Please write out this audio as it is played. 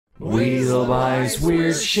Weasel buys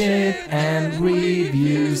weird shit and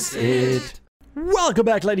reviews it. Welcome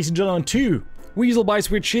back, ladies and gentlemen, to Weasel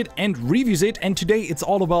buys weird shit and reviews it. And today it's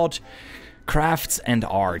all about crafts and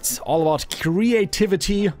arts. All about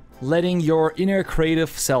creativity, letting your inner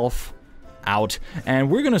creative self out.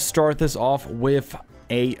 And we're gonna start this off with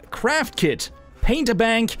a craft kit. Paint a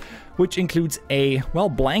bank, which includes a, well,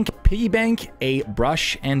 blank piggy bank, a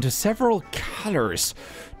brush, and several colors.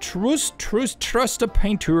 Trust a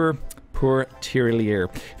painter, poor tirelier.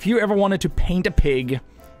 If you ever wanted to paint a pig,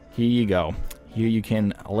 here you go. Here you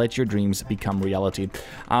can let your dreams become reality.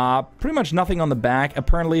 Pretty much nothing on the back.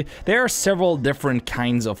 Apparently, there are several different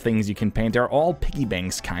kinds of things you can paint. They're all piggy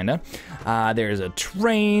banks, kinda. There's a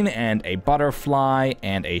train, and a butterfly,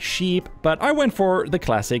 and a sheep. But I went for the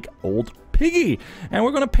classic old piggy. And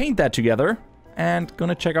we're gonna paint that together. And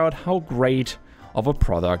gonna check out how great of a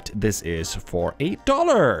product this is for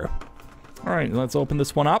 $8. Alright, let's open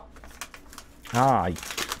this one up. I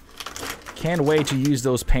can't wait to use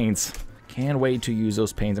those paints. Can't wait to use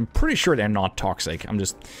those paints. I'm pretty sure they're not toxic. I'm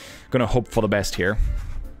just gonna hope for the best here.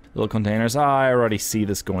 Little containers. I already see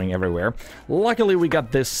this going everywhere. Luckily, we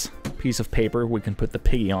got this piece of paper we can put the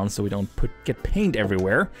piggy on so we don't get paint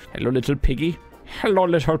everywhere. Hello, little piggy. Hello,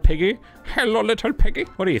 little piggy. Hello, little piggy.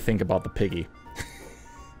 What do you think about the piggy?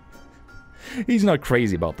 He's not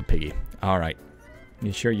crazy about the piggy. All right.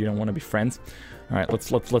 You sure you don't want to be friends? All right,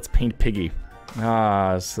 let's paint piggy.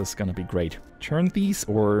 This is gonna be great. Turn these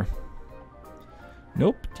or...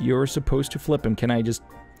 Nope, you're supposed to flip him. Can I just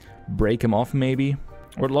break him off maybe?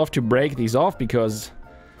 I would love to break these off because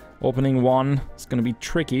opening one is gonna be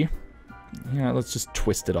tricky. Yeah, let's just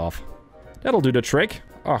twist it off. That'll do the trick.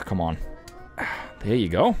 Oh, come on. There you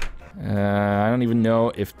go. I don't even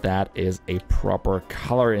know if that is a proper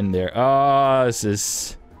color in there. Oh,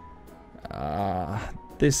 it's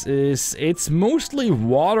mostly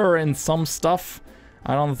water and some stuff.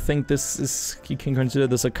 I don't think this is, you can consider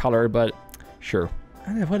this a color, but sure.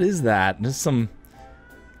 What is that? There's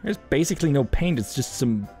basically no paint, it's just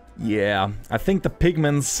some, yeah. I think the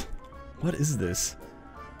pigments, what is this?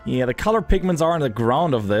 Yeah, the color pigments are on the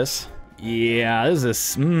ground of this. Yeah, this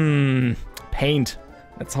is, paint.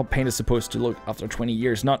 That's how paint is supposed to look after 20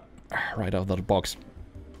 years, not right out of the box.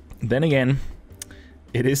 Then again,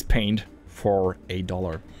 it is paint for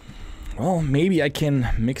 $8. Well, maybe I can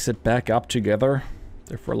mix it back up together,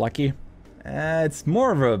 if we're lucky. It's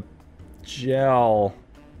more of a gel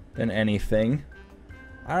than anything.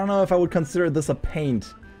 I don't know if I would consider this a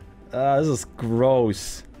paint. This is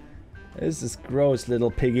gross. This is gross,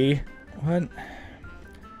 little piggy. What?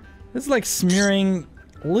 It's like smearing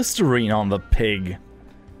Listerine on the pig.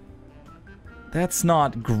 That's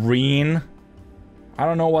not green. I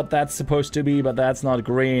don't know what that's supposed to be, but that's not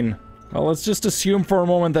green. Well, let's just assume for a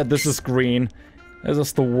moment that this is green. This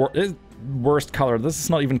is the worst color. This is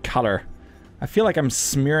not even color. I feel like I'm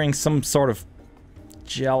smearing some sort of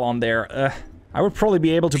gel on there. I would probably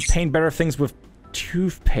be able to paint better things with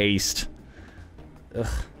toothpaste. Ugh.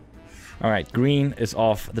 Alright, green is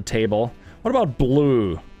off the table. What about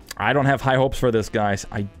blue? I don't have high hopes for this, guys.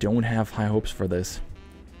 I don't have high hopes for this.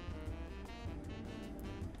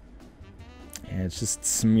 Yeah, it's just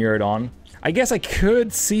smeared on. I guess I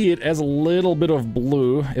could see it as a little bit of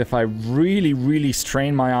blue if I really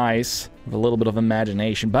strain my eyes with a little bit of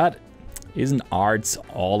imagination, but isn't arts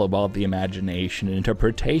all about the imagination and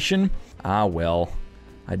interpretation? Ah, well,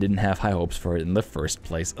 I didn't have high hopes for it in the first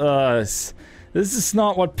place. This is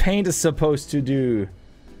not what paint is supposed to do.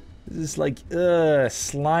 This is like,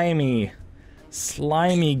 slimy,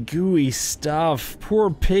 gooey stuff. Poor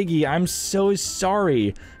piggy, I'm so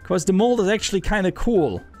sorry. Because the mold is actually kind of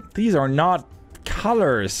cool. These are not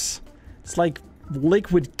colors. It's like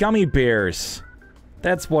liquid gummy bears.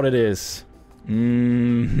 That's what it is.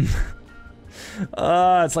 It's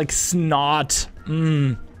like snot.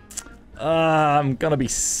 I'm gonna be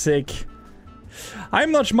sick.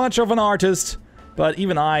 I'm not much of an artist, but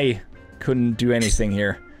even I couldn't do anything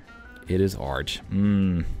here. It is art.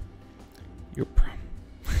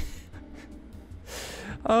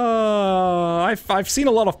 I've seen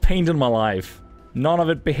a lot of paint in my life. None of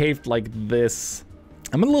it behaved like this.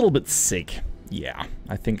 I'm a little bit sick. Yeah,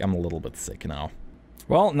 I think I'm a little bit sick now.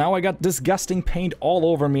 Well, now I got disgusting paint all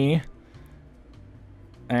over me.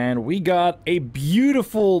 And we got a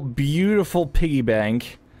beautiful, beautiful piggy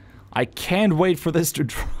bank. I can't wait for this to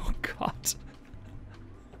draw. Oh, God.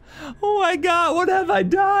 Oh, my God. What have I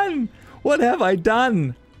done? What have I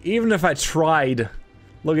done? Even if I tried.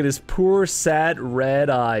 Look at his poor, sad, red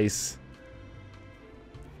eyes.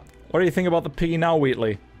 What do you think about the piggy now,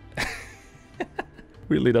 Wheatley?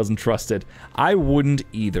 Wheatley doesn't trust it. I wouldn't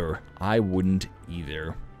either. I wouldn't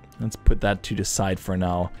either. Let's put that to the side for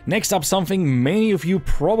now. Next up, something many of you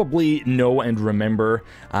probably know and remember,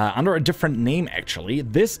 under a different name actually.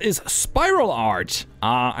 This is spiral art.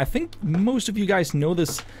 I think most of you guys know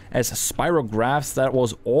this as spirographs. That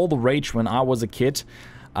was all the rage when I was a kid.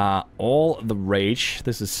 All the rage.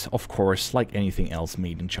 This is, of course, like anything else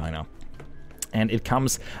made in China. And it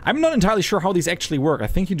comes... I'm not entirely sure how these actually work. I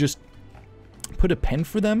think you just put a pen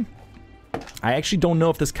for them. I actually don't know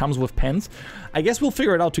if this comes with pens. I guess we'll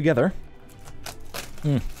figure it out together.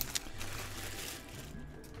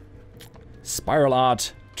 Spiral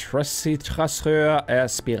art. Trasseur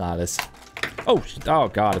spiralis. Oh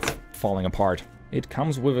god, it's falling apart. It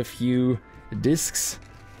comes with a few discs.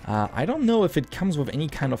 I don't know if it comes with any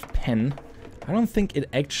kind of pen. I don't think it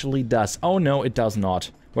actually does. Oh no, it does not.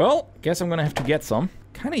 Well, guess I'm gonna have to get some.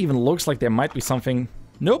 Kinda even looks like there might be something...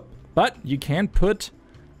 Nope, but you can put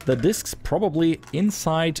the discs probably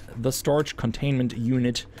inside the storage containment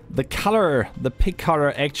unit. The color, the pig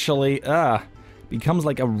color actually becomes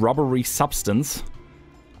like a rubbery substance.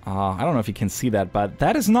 I don't know if you can see that, but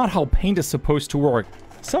that is not how paint is supposed to work.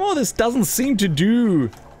 Some of this doesn't seem to do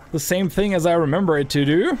the same thing as I remember it to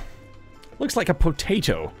do. Looks like a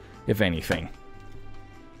potato, if anything.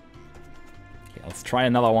 Okay, let's try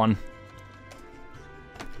another one.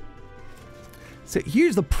 So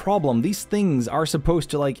here's the problem. These things are supposed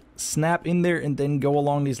to like snap in there and then go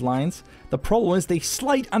along these lines. The problem is they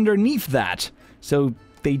slide underneath that, so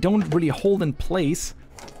they don't really hold in place.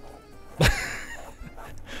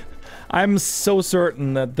 I'm so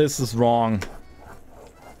certain that this is wrong.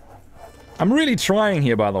 I'm really trying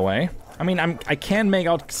here, by the way. I mean, I can make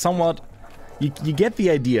out somewhat... You get the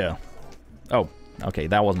idea. Oh, okay,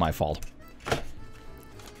 that was my fault.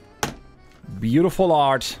 Beautiful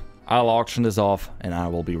art. I'll auction this off and I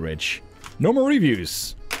will be rich. No more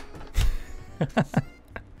reviews.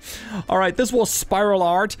 Alright, this was spiral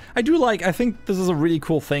art. I think this is a really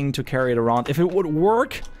cool thing to carry it around. If it would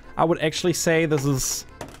work, I would actually say this is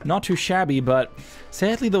not too shabby, but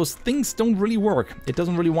sadly those things don't really work. It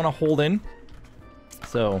doesn't really want to hold in.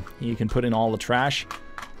 So you can put in all the trash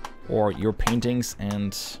or your paintings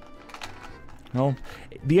and... Well,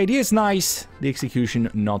 the idea is nice, the execution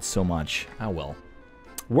not so much. Ah well.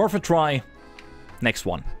 Worth a try. Next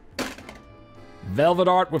one. Velvet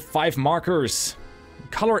art with 5 markers.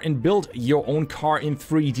 Color and build your own car in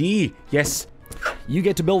 3D. Yes, you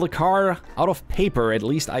get to build a car out of paper. At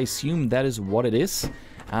least I assume that is what it is.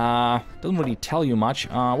 Doesn't really tell you much.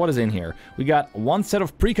 What is in here? We got 1 set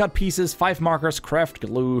of pre-cut pieces, 5 markers, craft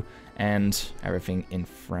glue, and everything in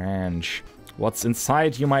French. What's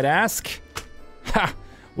inside, you might ask? Ha!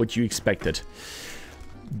 What you expected.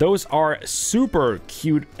 Those are super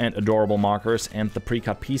cute and adorable markers and the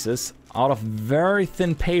pre-cut pieces out of very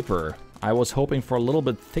thin paper. I was hoping for a little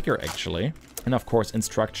bit thicker, actually. And of course,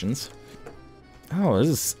 instructions. Oh, this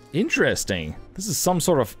is interesting. This is some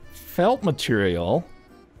sort of felt material.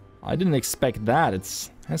 I didn't expect that. It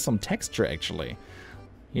has some texture, actually.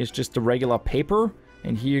 Here's just the regular paper,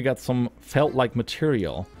 and here you got some felt-like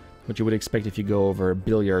material, what you would expect if you go over a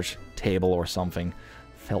billiard table or something.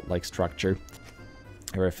 Felt-like structure.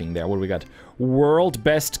 Everything there. What do we got? World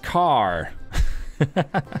best car.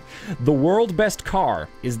 The world best car.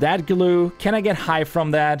 Is that glue? Can I get high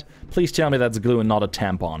from that? Please tell me that's glue and not a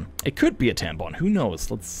tampon. It could be a tampon. Who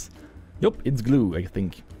knows? Let's... Nope, it's glue, I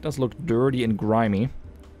think. It does look dirty and grimy.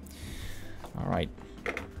 Alright.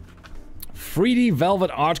 3D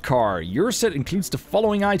velvet art car. Your set includes the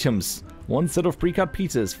following items. 1 set of pre-cut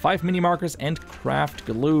pieces, 5 mini markers, and craft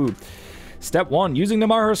glue. Step 1. Using the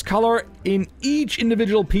marker's color in each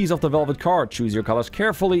individual piece of the velvet car. Choose your colors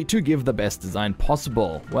carefully to give the best design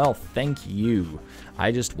possible. Well, thank you.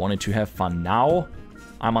 I just wanted to have fun. Now,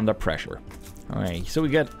 I'm under pressure. Alright, so we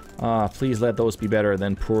get... please let those be better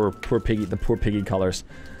than poor Piggy. The poor Piggy colors.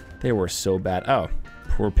 They were so bad. Oh,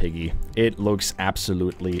 poor Piggy. It looks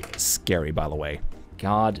absolutely scary, by the way.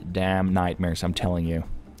 Goddamn nightmares, I'm telling you.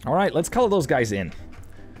 Alright, let's color those guys in.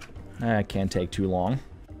 That can't take too long.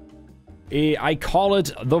 I call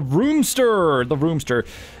it the Roomster. The Roomster.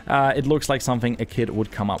 It looks like something a kid would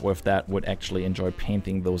come up with that would actually enjoy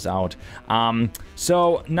painting those out.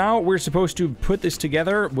 So now we're supposed to put this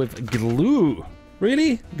together with glue.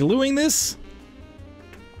 Really? Gluing this?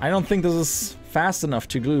 I don't think this is fast enough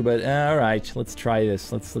to glue, but alright, let's try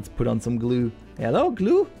this. Let's put on some glue. Hello,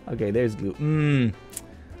 glue? Okay, there's glue.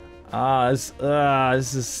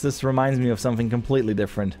 This reminds me of something completely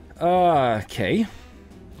different. Okay.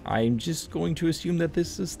 I'm just going to assume that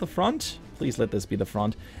this is the front. Please let this be the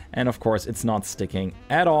front. And of course, it's not sticking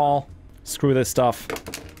at all. Screw this stuff.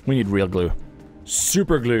 We need real glue.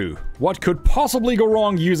 Super glue. What could possibly go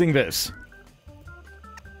wrong using this?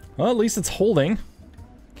 Well, at least it's holding.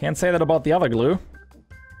 Can't say that about the other glue.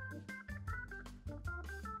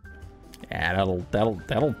 Yeah,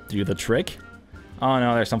 that'll do the trick. Oh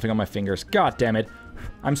no, there's something on my fingers. God damn it.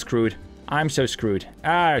 I'm screwed. I'm so screwed.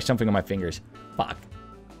 Ah, there's something on my fingers. Fuck.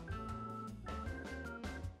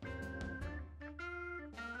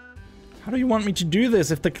 How do you want me to do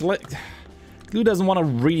this if the glue doesn't want to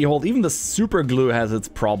really hold? Even the super glue has its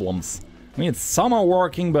problems. I mean, it's somehow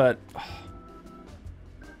working, but...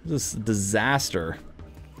 this is a disaster.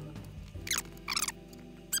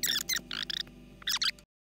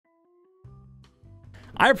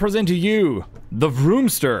 I present to you the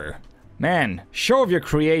Vroomster. Man, show of your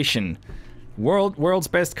creation. World's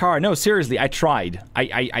best car. No, seriously, I tried.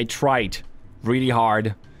 I tried really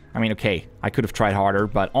hard. I mean, okay, I could have tried harder,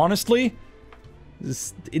 but honestly,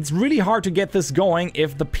 it's really hard to get this going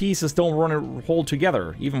if the pieces don't run and hold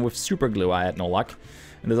together. Even with super glue, I had no luck.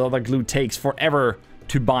 And this other glue takes forever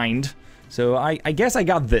to bind. So I guess I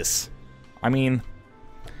got this. I mean,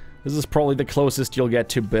 this is probably the closest you'll get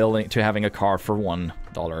to having a car for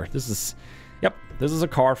 $1. This is, yep, this is a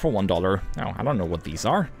car for $1. Now, I don't know what these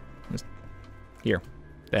are. Just here,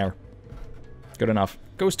 there. Good enough.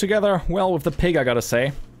 Goes together well with the pig, I gotta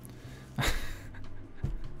say.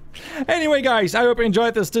 Anyway, guys, I hope you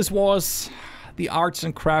enjoyed this. This was the arts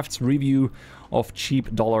and crafts review of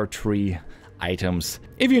cheap Dollar Tree items.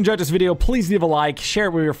 If you enjoyed this video, please leave a like, share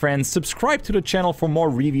it with your friends, subscribe to the channel for more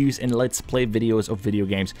reviews and let's play videos of video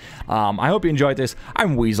games. I hope you enjoyed this.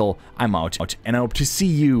 I'm Weasel, I'm out, and I hope to see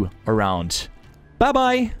you around.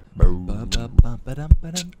 Bye-bye!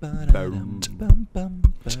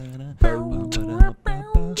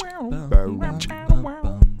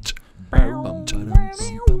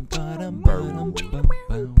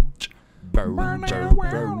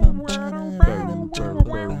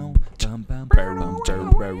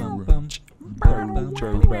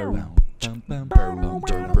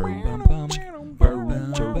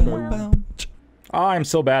 I'm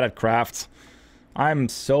so bad at crafts. I'm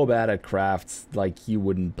so bad at crafts like you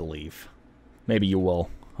wouldn't believe. Maybe you will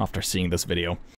after seeing this video.